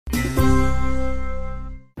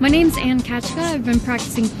My name's Ann Kachka. I've been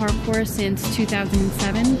practicing parkour since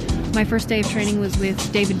 2007. My first day of training was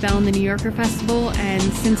with David Belle in the New Yorker Festival, and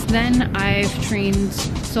since then I've trained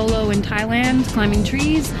solo in Thailand, climbing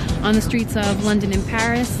trees, on the streets of London and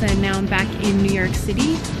Paris, and now I'm back in New York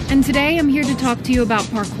City. And today I'm here to talk to you about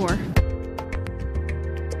parkour.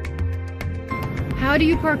 How do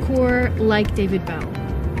you parkour like David Belle?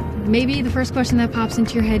 Maybe the first question that pops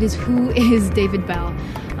into your head is, who is David Belle?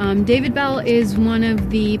 David Belle is one of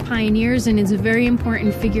the pioneers and is a very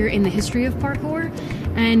important figure in the history of parkour.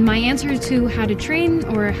 And my answer to how to train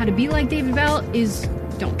or how to be like David Belle is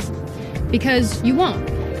don't. Because you won't.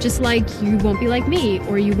 Just like you won't be like me,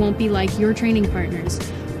 or you won't be like your training partners.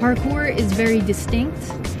 Parkour is very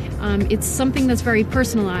distinct. It's something that's very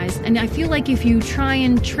personalized, and I feel like if you try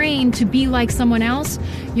and train to be like someone else,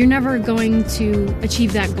 you're never going to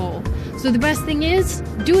achieve that goal. So the best thing is,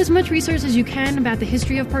 do as much research as you can about the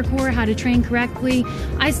history of parkour, how to train correctly.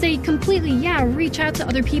 I say completely, reach out to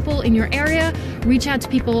other people in your area, reach out to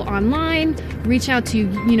people online, reach out to,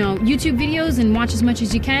 YouTube videos and watch as much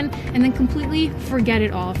as you can, and then completely forget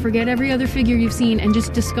it all. Forget every other figure you've seen and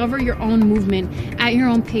just discover your own movement at your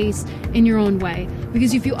own pace, in your own way.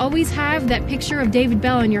 Because if you always have that picture of David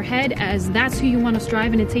Belle in your head as that's who you want to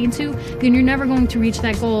strive and attain to, then you're never going to reach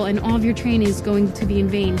that goal, and all of your training is going to be in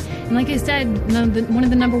vain. And like I said, one of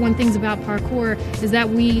the number one things about parkour is that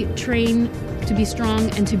we train to be strong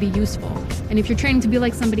and to be useful. And if you're training to be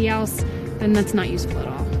like somebody else, then that's not useful at all.